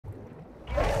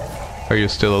Are you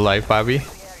still alive, Bobby?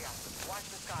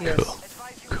 Yes.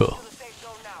 Cool. Cool.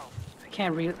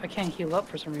 I can't heal up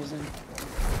for some reason.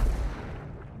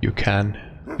 You can.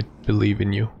 I believe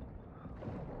in you.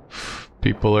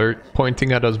 People are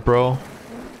pointing at us, bro.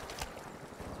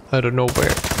 I don't know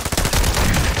where.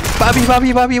 Bobby,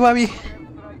 Bobby, Bobby, Bobby!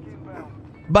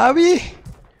 Bobby!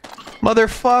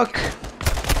 Motherfuck!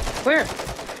 Where?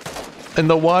 In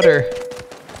the water.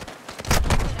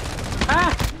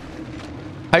 Ah!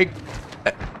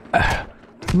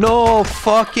 No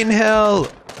fucking hell!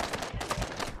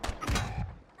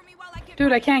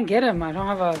 Dude, I can't get him. I don't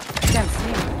have a... I can't see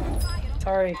him.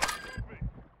 Sorry.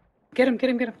 Get him, get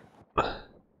him, get him.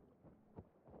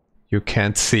 You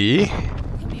can't see?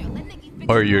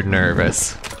 Or you're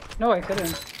nervous? No, I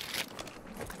couldn't.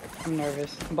 I'm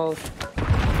nervous. Both.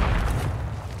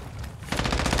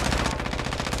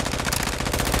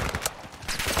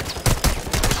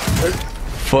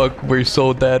 Fuck, we're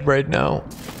so dead right now.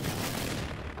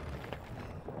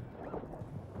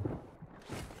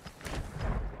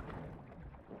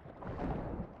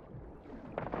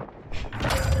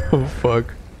 Oh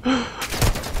fuck.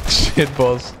 Shit,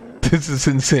 boss. This is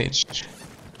insane.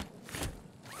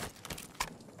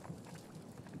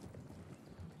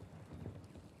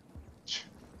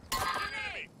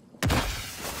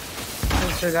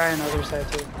 There's a guy on the other side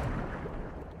too.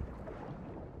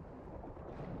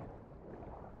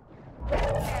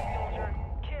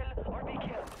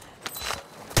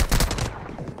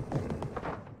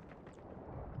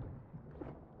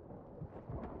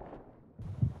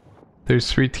 There's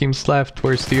 3 teams left.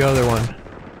 Where's the other one?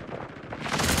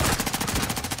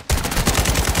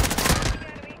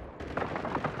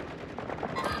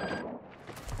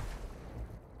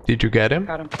 Did you get him?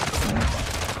 Got him.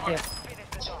 Yeah.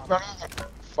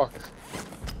 Fuck.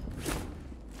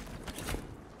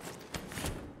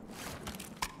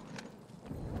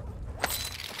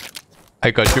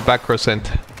 I got you back,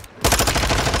 Crosenta.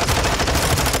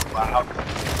 Wow.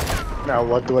 Now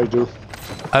what do I do?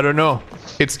 I don't know.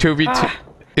 It's 2v2. Ah.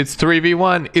 It's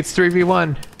 3v1. It's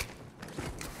 3v1.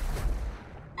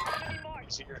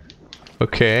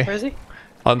 Okay. Where is he?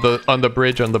 On the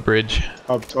bridge, on the bridge.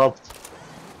 Up top.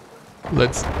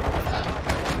 Let's...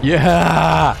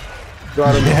 Yeah!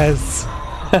 Got him. Yes!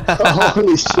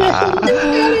 Holy shit! You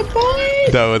got it,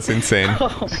 boy! That was insane.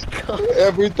 Oh my god.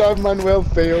 Every time Manuel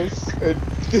fails, it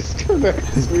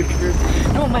disconnects with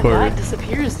you. No, my Or- lag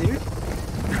disappears, dude.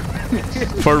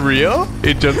 For real?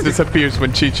 It just disappears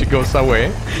when Chichi goes away?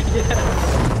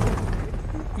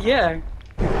 Yeah.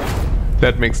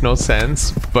 That makes no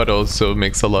sense, but also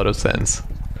makes a lot of sense.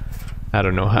 I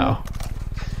don't know how.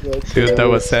 That's Dude, that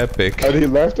was hilarious. epic. And he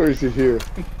left or is he here?